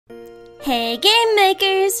Hey game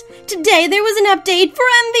makers! Today there was an update for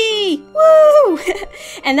MV! Woo!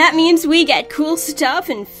 And that means we get cool stuff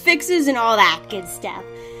and fixes and all that good stuff.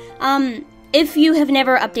 If you have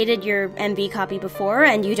never updated your MV copy before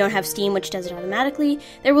and you don't have Steam, which does it automatically,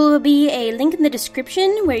 there will be a link in the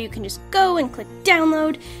description where you can just go and click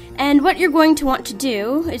download. And what you're going to want to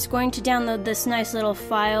do is going to download this nice little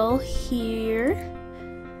file here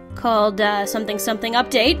called something something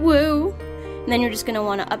update, woo! And then you're just going to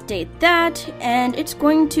want to update that, and it's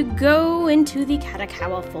going to go into the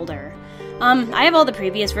Katakawa folder. I have all the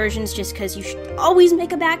previous versions just because you should always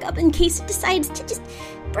make a backup in case it decides to just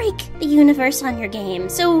break the universe on your game.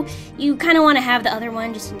 So you kind of want to have the other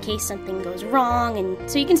one just in case something goes wrong, and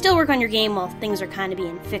so you can still work on your game while things are kind of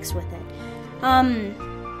being fixed with it.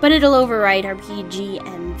 But it'll overwrite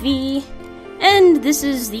RPGMV, and this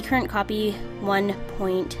is the current copy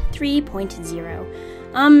 1.3.0.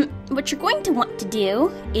 What you're going to want to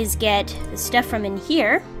do is get the stuff from in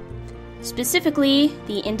here, specifically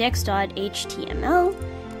the index.html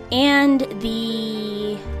and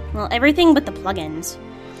everything but the plugins.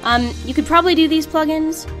 You could probably do these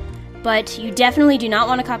plugins, but you definitely do not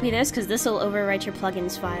want to copy this because this will overwrite your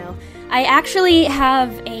plugins file. I actually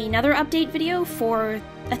have another update video for,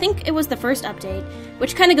 I think it was the first update,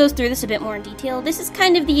 which kind of goes through this a bit more in detail. This is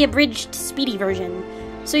kind of the abridged, speedy version.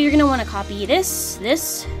 So you're going to want to copy this,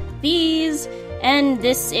 these, and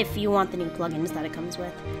this if you want the new plugins that it comes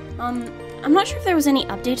with. I'm not sure if there was any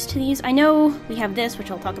updates to these. I know we have this,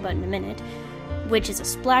 which I'll talk about in a minute, which is a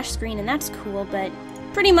splash screen, and that's cool, but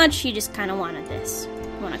pretty much you just kind of wanted this.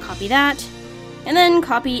 You want to copy that, and then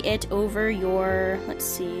copy it over your, let's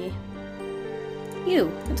see,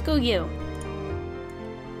 let's go U.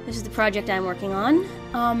 This is the project I'm working on.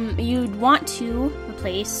 You'd want to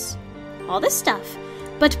replace all this stuff.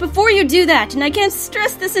 But before you do that, and I can't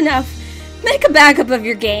stress this enough, make a backup of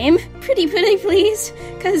your game. Pretty please,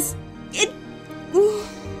 because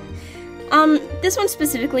this one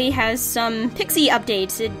specifically has some Pixie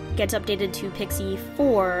updates. It gets updated to Pixie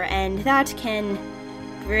 4, and that can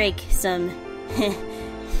break some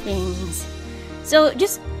things. So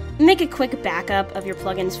just make a quick backup of your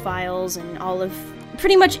plugins files and all of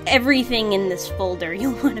pretty much everything in this folder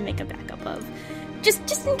you'll want to make a backup of.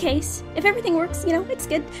 Just in case. If everything works, it's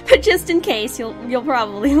good. But just in case, you'll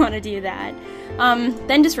probably want to do that.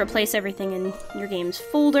 Then just replace everything in your game's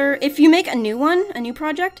folder. If you make a new one, a new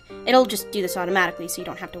project, it'll just do this automatically, so you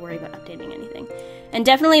don't have to worry about updating anything. And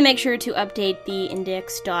definitely make sure to update the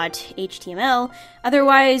index.html,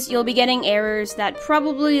 otherwise you'll be getting errors that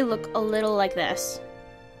probably look a little like this.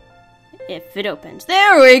 If it opens.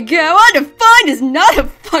 There we go! Undefined is not a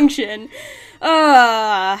function!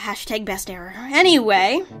 Hashtag best error.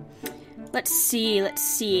 Anyway, let's see.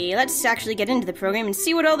 Let's actually get into the program and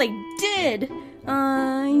see what all they did.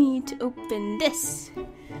 I need to open this.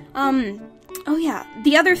 Oh yeah,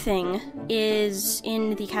 the other thing is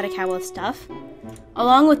in the Katakawa stuff,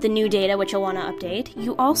 along with the new data, which you'll want to update,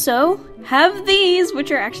 you also have these,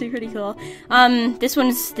 which are actually pretty cool. This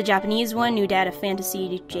one's the Japanese one, New Data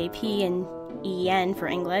Fantasy JP and EN for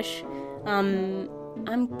English.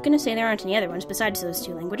 I'm gonna say there aren't any other ones besides those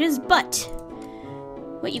two languages, but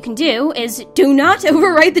what you can do is do not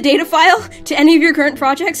overwrite the data file to any of your current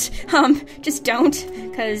projects. Just don't,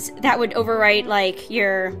 because that would overwrite, like,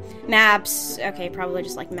 your maps, okay, probably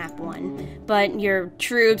just, like, map 1, but your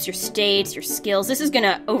troops, your states, your skills, this is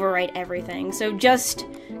gonna overwrite everything. So just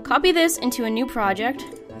copy this into a new project,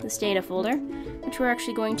 this data folder, which we're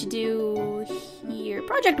actually going to do here.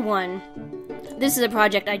 Project 1. This is a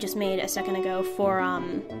project I just made a second ago for,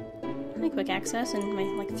 my quick access and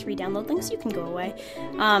my, 3 download links. You can go away.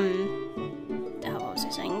 What was I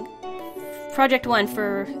saying? Project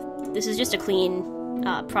 1 this is just a clean,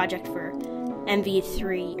 project for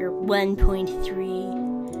MV3, or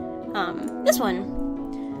 1.3, this one.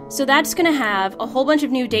 So that's gonna have a whole bunch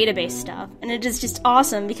of new database stuff, and it is just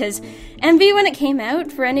awesome because MV, when it came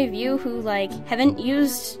out, for any of you who, haven't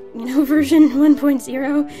used, version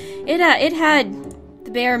 1.0, it had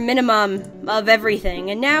the bare minimum of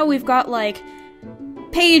everything, and now we've got,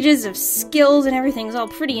 pages of skills and everything's all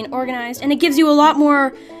pretty and organized, and it gives you a lot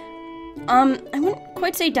more, I wouldn't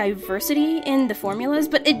quite say diversity in the formulas,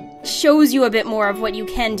 but it shows you a bit more of what you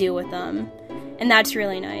can do with them. And that's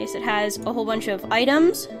really nice. It has a whole bunch of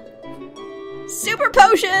items. Super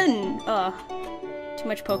potion! Ugh. Too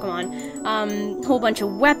much Pokemon. Whole bunch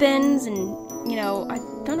of weapons, and, I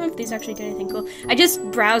don't know if these actually do anything cool. I just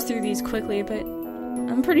browsed through these quickly, but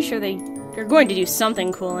I'm pretty sure they're going to do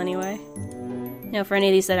something cool anyway. For any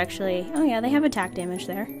of these that actually... Oh yeah, they have attack damage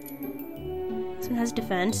there. This one has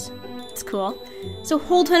defense. It's cool. So a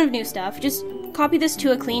whole ton of new stuff. Just copy this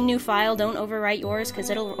to a clean new file. Don't overwrite yours, because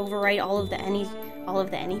it'll overwrite all of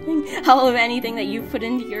anything that you've put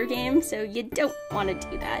into your game, so you don't want to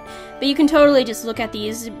do that. But you can totally just look at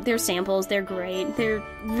these. They're samples. They're great. They're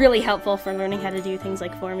really helpful for learning how to do things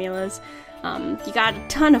like formulas. You got a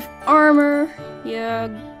ton of armor. You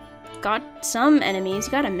got some enemies.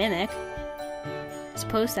 You got a mimic. I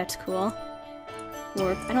suppose that's cool.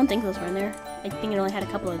 Or, I don't think those were in there. I think it only had a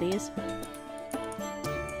couple of these.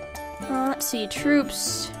 Let's see,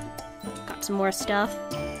 troops. Got some more stuff.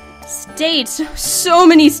 States! So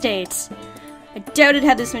many states! I doubt it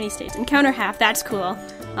had this many states. Encounter half, that's cool.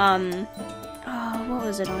 Oh, what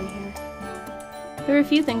was it on here? There were a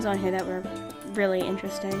few things on here that were really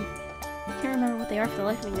interesting. I can't remember what they are for the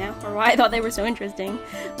life of me now, or why I thought they were so interesting.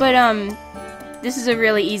 But, this is a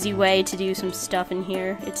really easy way to do some stuff in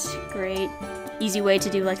here. It's great. Easy way to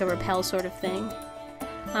do like a repel sort of thing.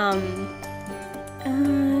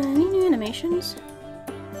 Any new animations?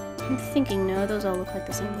 I'm thinking no, those all look like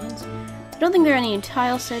the same ones. I don't think there are any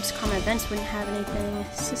tile sets, common events wouldn't have anything.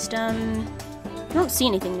 System, I don't see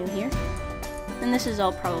anything new here. And this is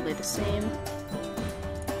all probably the same.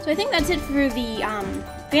 So I think that's it for the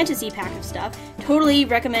fantasy pack of stuff. Totally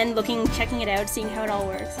recommend checking it out, seeing how it all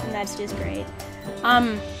works, and that's just great.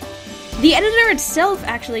 The editor itself,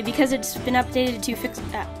 actually, because it's been updated to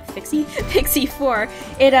Pixie 4,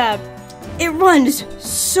 it runs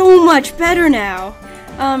so much better now.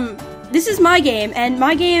 This is my game, and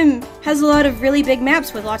my game has a lot of really big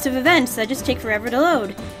maps with lots of events that just take forever to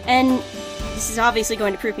load. And this is obviously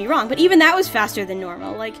going to prove me wrong, but even that was faster than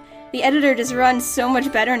normal. Like, the editor just runs so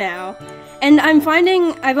much better now. And I'm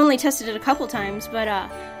finding, I've only tested it a couple times, but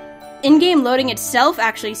in-game loading itself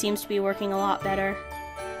actually seems to be working a lot better.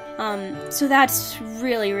 So that's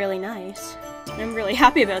really, really nice. And I'm really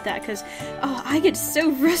happy about that, because, I get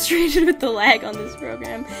so frustrated with the lag on this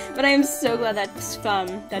program. But I am so glad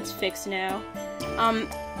that's fixed now.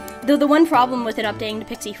 Though the one problem with it updating to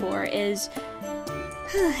Pixie 4 is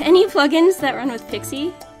any plugins that run with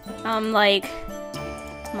Pixie, like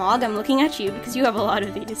Mog, I'm looking at you because you have a lot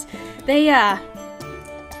of these. They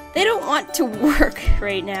don't want to work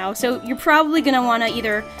right now, so you're probably gonna want to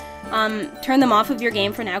either turn them off of your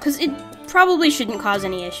game for now, because it probably shouldn't cause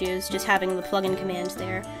any issues, just having the plugin commands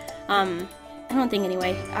there. I don't think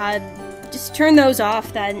anyway. Just turn those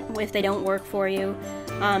off then if they don't work for you,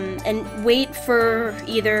 and wait for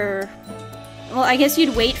either... Well, I guess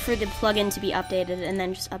you'd wait for the plugin to be updated, and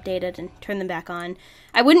then just update it and turn them back on.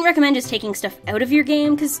 I wouldn't recommend just taking stuff out of your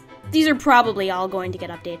game, because these are probably all going to get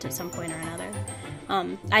updated at some point or another.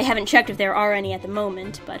 I haven't checked if there are any at the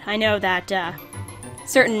moment, but I know that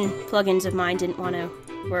certain plugins of mine didn't want to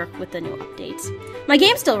work with the new updates. My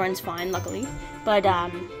game still runs fine, luckily, but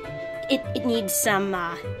it needs some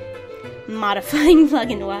modifying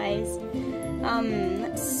plugin-wise.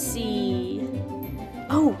 Let's see...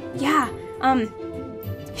 Oh, yeah,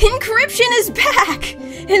 Encryption is back!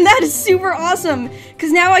 And that is super awesome,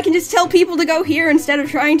 because now I can just tell people to go here instead of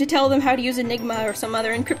trying to tell them how to use Enigma or some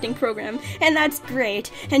other encrypting program, and that's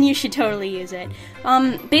great, and you should totally use it.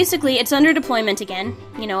 Basically, it's under deployment again,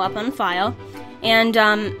 up on file, and,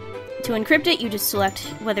 to encrypt it, you just select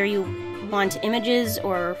whether you want images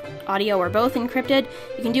or audio or both encrypted.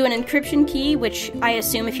 You can do an encryption key, which I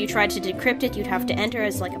assume if you tried to decrypt it, you'd have to enter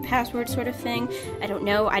as like a password sort of thing. I don't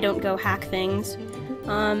know, I don't go hack things.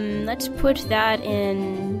 Let's put that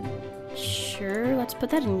in... Sure, let's put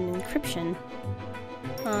that in encryption.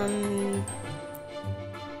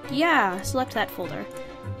 Yeah, select that folder.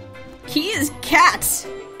 Key is cats!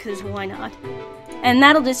 Because why not? And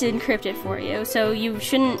that'll just encrypt it for you, so you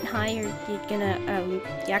shouldn't hire, you're gonna,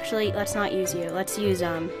 actually, let's not use you. Let's use,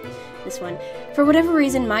 this one. For whatever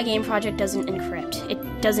reason, my game project doesn't encrypt.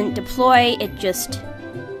 It doesn't deploy, it just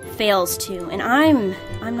fails to, and I'm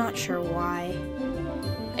not sure why.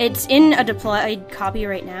 It's in a deployed copy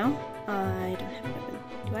right now. I don't have it open.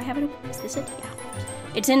 Do I have it open? Is this it? Yeah.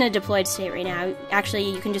 It's in a deployed state right now. Actually,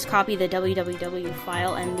 you can just copy the www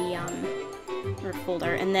file and the, or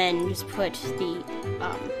folder, and then just put the,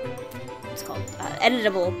 what's called,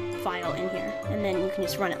 editable file in here, and then you can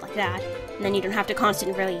just run it like that, and then you don't have to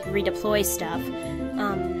constantly redeploy stuff,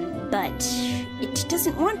 but it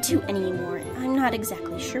doesn't want to anymore. I'm not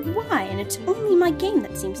exactly sure why, and it's only my game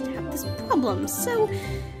that seems to have this problem, so,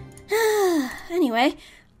 anyway,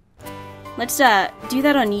 let's, do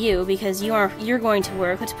that on you, because you're going to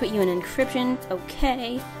work. Let's put you in encryption.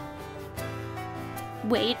 Okay.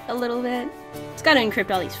 Wait a little bit. It's gotta encrypt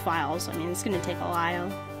all these files. I mean, it's gonna take a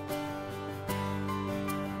while.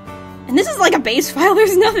 And this is like a base file.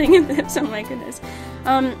 There's nothing in this. Oh my goodness.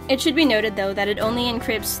 It should be noted, though, that it only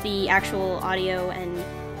encrypts the actual audio and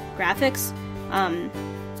graphics.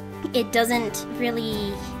 it doesn't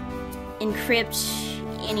really encrypt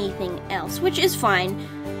anything else, which is fine.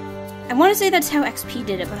 I want to say that's how XP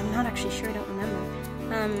did it, but I'm not actually sure. I don't remember.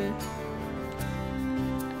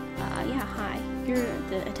 Yeah, hi. You're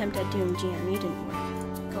the attempt at Doom GM. You didn't work.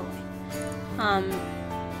 Go away.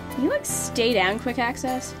 Can you, like, stay down, quick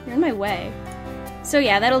access? You're in my way. So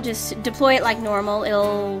yeah, that'll just deploy it like normal.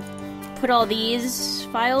 It'll put all these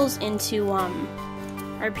files into,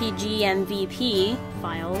 RPG MVP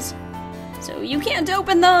files. So you can't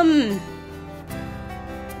open them!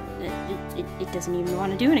 It doesn't even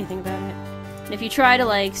want to do anything about it. And if you try to,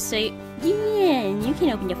 like, say, yeah, you can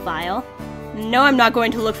open your file. No, I'm not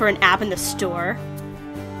going to look for an app in the store.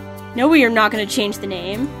 No, we are not going to change the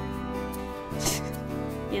name.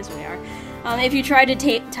 Yes, we are. If you try to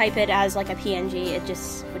type it as, like, a PNG, it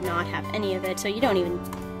just would not have any of it, so you're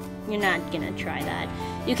not gonna try that.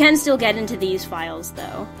 You can still get into these files,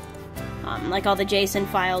 though. Like all the JSON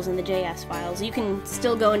files and the JS files. You can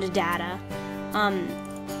still go into data.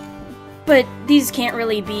 But these can't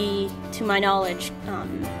really be, to my knowledge, not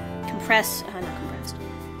compressed.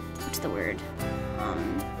 What's the word?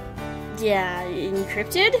 Yeah,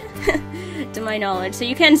 encrypted? To my knowledge. So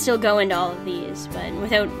you can still go into all of these, but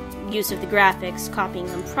without use of the graphics, copying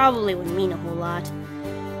them probably wouldn't mean a whole lot.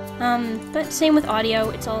 But same with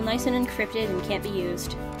audio, it's all nice and encrypted and can't be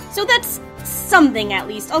used. So that's something, at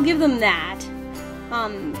least. I'll give them that.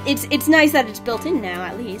 It's nice that it's built in now,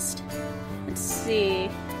 at least. Let's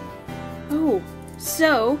see. Oh,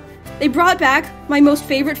 so they brought back my most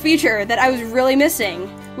favorite feature that I was really missing.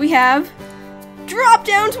 We have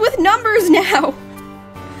Dropdowns with numbers now!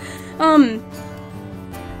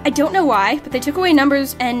 I don't know why, but they took away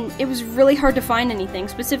numbers and it was really hard to find anything,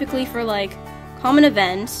 specifically for, like, common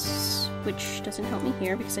events, which doesn't help me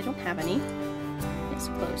here because I don't have any. Yes,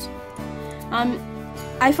 close.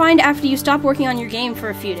 I find after you stop working on your game for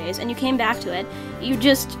a few days and you came back to it, you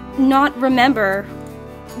just not remember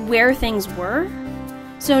where things were.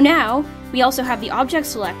 So now, we also have the object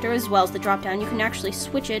selector as well as the dropdown. You can actually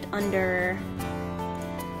switch it under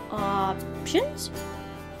options?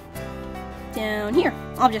 Down here,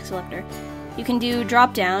 object selector. You can do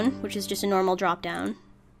dropdown, which is just a normal dropdown.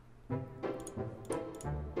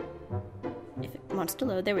 If it wants to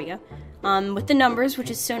load, there we go. With the numbers,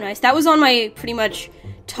 which is so nice. That was on my pretty much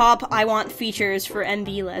top I want features for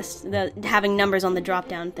MB list, having numbers on the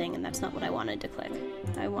dropdown thing, and that's not what I wanted to click.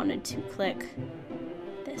 I wanted to click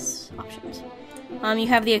this, options. You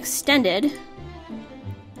have the extended,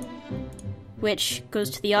 which goes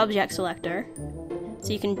to the object selector.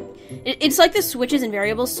 So you can, it's like the switches and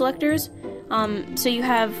variables selectors. So you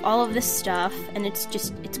have all of this stuff, and it's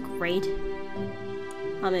great.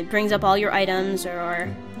 It brings up all your items,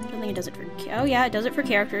 or I don't think it does it for, oh yeah, it does it for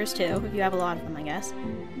characters too, if you have a lot of them, I guess.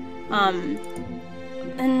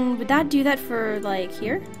 And would that do that for, like,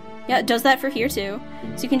 here? Yeah, it does that for here too.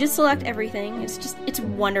 So you can just select everything. It's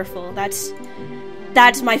wonderful. That's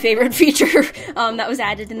my favorite feature that was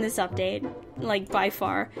added in this update, like, by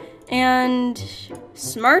far. And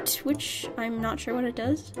smart, which I'm not sure what it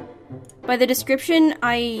does. By the description,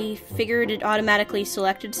 I figured it automatically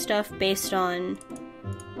selected stuff based on,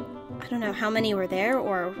 I don't know how many were there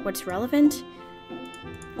or what's relevant,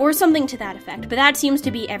 or something to that effect. But that seems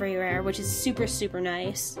to be everywhere, which is super, super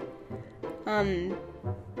nice.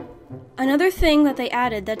 Another thing that they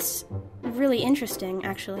added that's really interesting,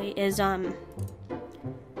 actually, is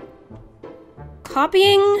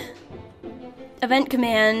copying event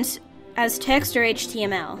commands as text or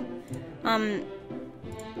HTML.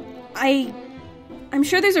 I'm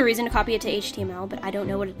sure there's a reason to copy it to HTML, but I don't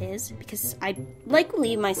know what it is, because I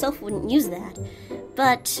likely myself wouldn't use that.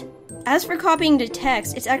 But as for copying to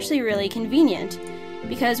text, it's actually really convenient,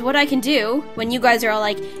 because what I can do, when you guys are all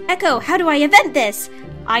like, Echo, how do I event this?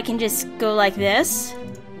 I can just go like this,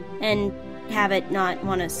 and have it not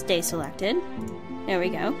want to stay selected. There we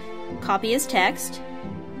go. Copy as text.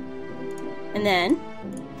 And then,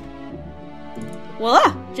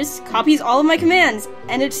 voila! Just copies all of my commands,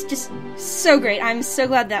 and it's just so great. I'm so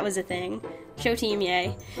glad that was a thing. Show team,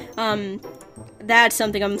 yay. That's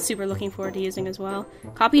something I'm super looking forward to using as well.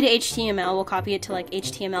 Copy to HTML, we'll copy it to, like,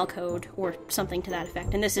 HTML code, or something to that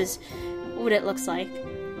effect, and this is what it looks like.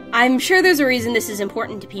 I'm sure there's a reason this is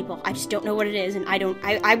important to people. I just don't know what it is, and I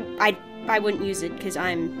wouldn't use it, because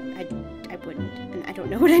I wouldn't, and I don't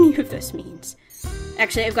know what any of this means.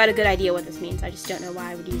 Actually, I've got a good idea what this means, I just don't know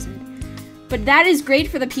why I would use it. But that is great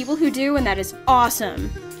for the people who do, and that is awesome.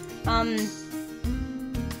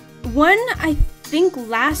 One, I think,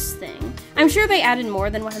 last thing. I'm sure they added more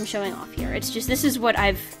than what I'm showing off here. It's just, this is what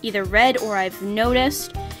I've either read or I've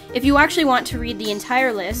noticed. If you actually want to read the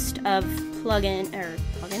entire list of plugins,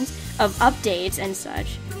 of updates and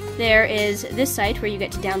such, there is this site where you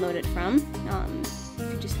get to download it from.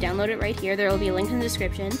 You just download it right here. There will be a link in the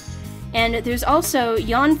description. And there's also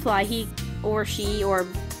Yanfly, he or she or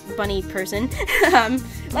bunny person,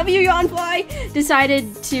 love you Yanfly,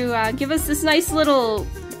 decided to give us this nice little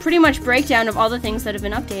pretty much breakdown of all the things that have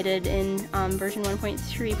been updated in version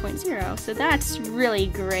 1.3.0. So that's really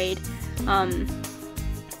great.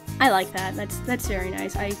 I like that. That's very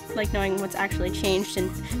nice. I like knowing what's actually changed and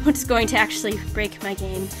what's going to actually break my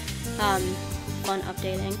game. Fun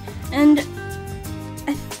updating. And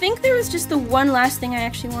I think there was just the one last thing I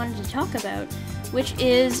actually wanted to talk about, which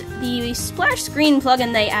is the splash screen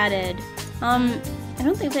plugin they added. I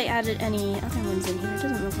don't think they added any other ones in here. It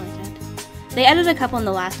doesn't look like it. They added a couple in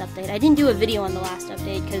the last update. I didn't do a video on the last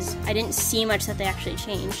update because I didn't see much that they actually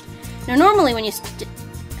changed. Now, normally when you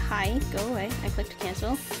hi, go away. I clicked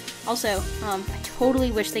cancel. Also, I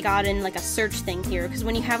totally wish they got in like a search thing here, because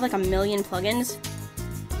when you have like a million plugins,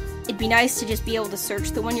 it'd be nice to just be able to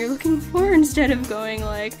search the one you're looking for instead of going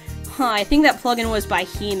like, I think that plugin was by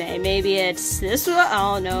Hime. Maybe it's this one?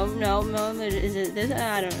 Oh, no, is it this?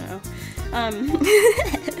 I don't know.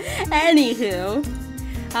 Anywho,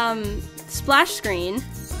 splash screen,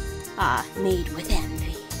 made with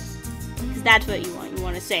envy. Because that's what you want. You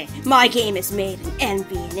want to say, my game is made in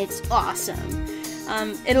envy and it's awesome.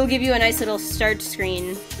 It'll give you a nice little start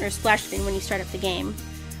screen, or splash screen when you start up the game.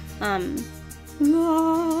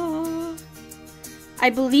 I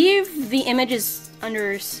believe the image is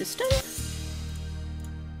under system?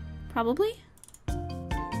 Probably?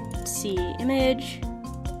 Let's see, image,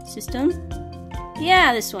 system?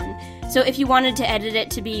 Yeah, this one. So if you wanted to edit it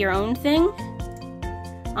to be your own thing,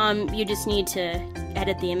 you just need to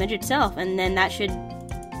edit the image itself, and then that should...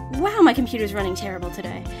 Wow, my computer's running terrible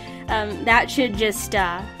today. That should just,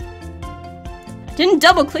 didn't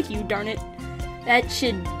double click, you darn it. That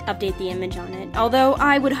should update the image on it. Although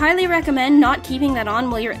I would highly recommend not keeping that on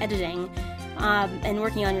while you're editing and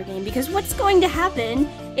working on your game, because what's going to happen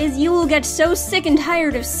is you will get so sick and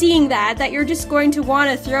tired of seeing that you're just going to want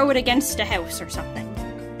to throw it against a house or something.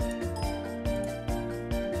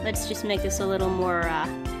 Let's just make this a little more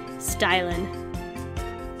styling.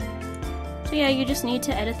 So yeah, you just need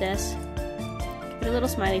to edit this. Put a little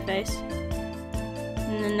smiley face.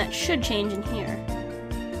 And then that should change in here.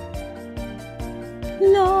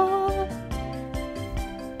 La.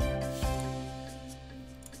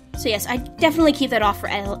 So yes, I definitely keep that off for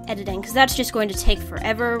editing, because that's just going to take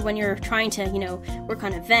forever when you're trying to, you know, work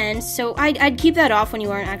on events. So I'd keep that off when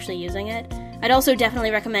you aren't actually using it. I'd also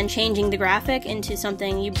definitely recommend changing the graphic into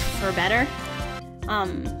something you prefer better.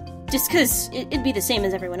 Just because it'd be the same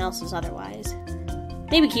as everyone else's otherwise.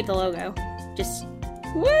 Maybe keep the logo. Just,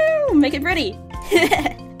 woo, make it pretty.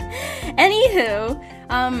 Anywho,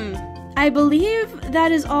 I believe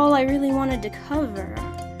that is all I really wanted to cover.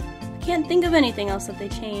 I can't think of anything else that they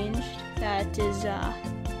changed that is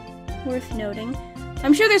worth noting.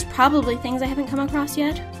 I'm sure there's probably things I haven't come across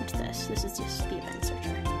yet. What's this? This is just the event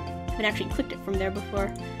searcher. I haven't actually clicked it from there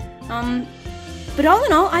before. But all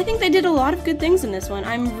in all, I think they did a lot of good things in this one.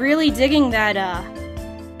 I'm really digging that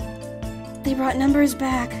they brought numbers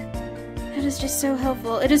back. That is just so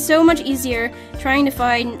helpful. It is so much easier trying to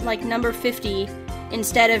find, like, number 50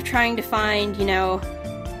 instead of trying to find, you know,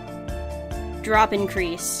 drop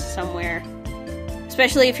increase somewhere.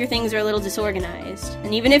 Especially if your things are a little disorganized.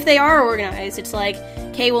 And even if they are organized, it's like,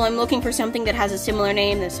 okay, well, I'm looking for something that has a similar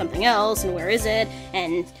name as something else, and where is it?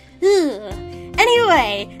 And, ugh.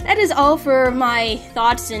 Anyway, that is all for my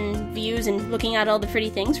thoughts and views and looking at all the pretty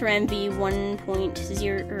things for MV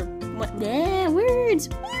 1.0, or what, words,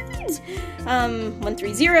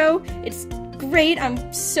 1.30. It's great.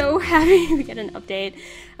 I'm so happy to get an update.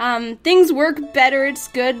 Things work better. It's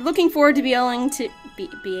good. Looking forward to be able to be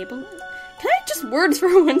able. Can I just words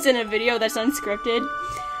for once in a video that's unscripted?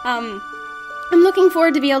 I'm looking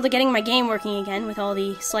forward to be able to getting my game working again with all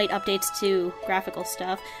the slight updates to graphical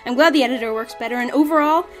stuff. I'm glad the editor works better, and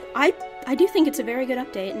overall, I do think it's a very good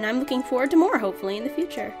update, and I'm looking forward to more, hopefully, in the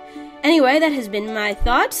future. Anyway, that has been my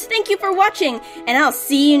thoughts. Thank you for watching, and I'll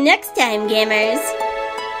see you next time, gamers!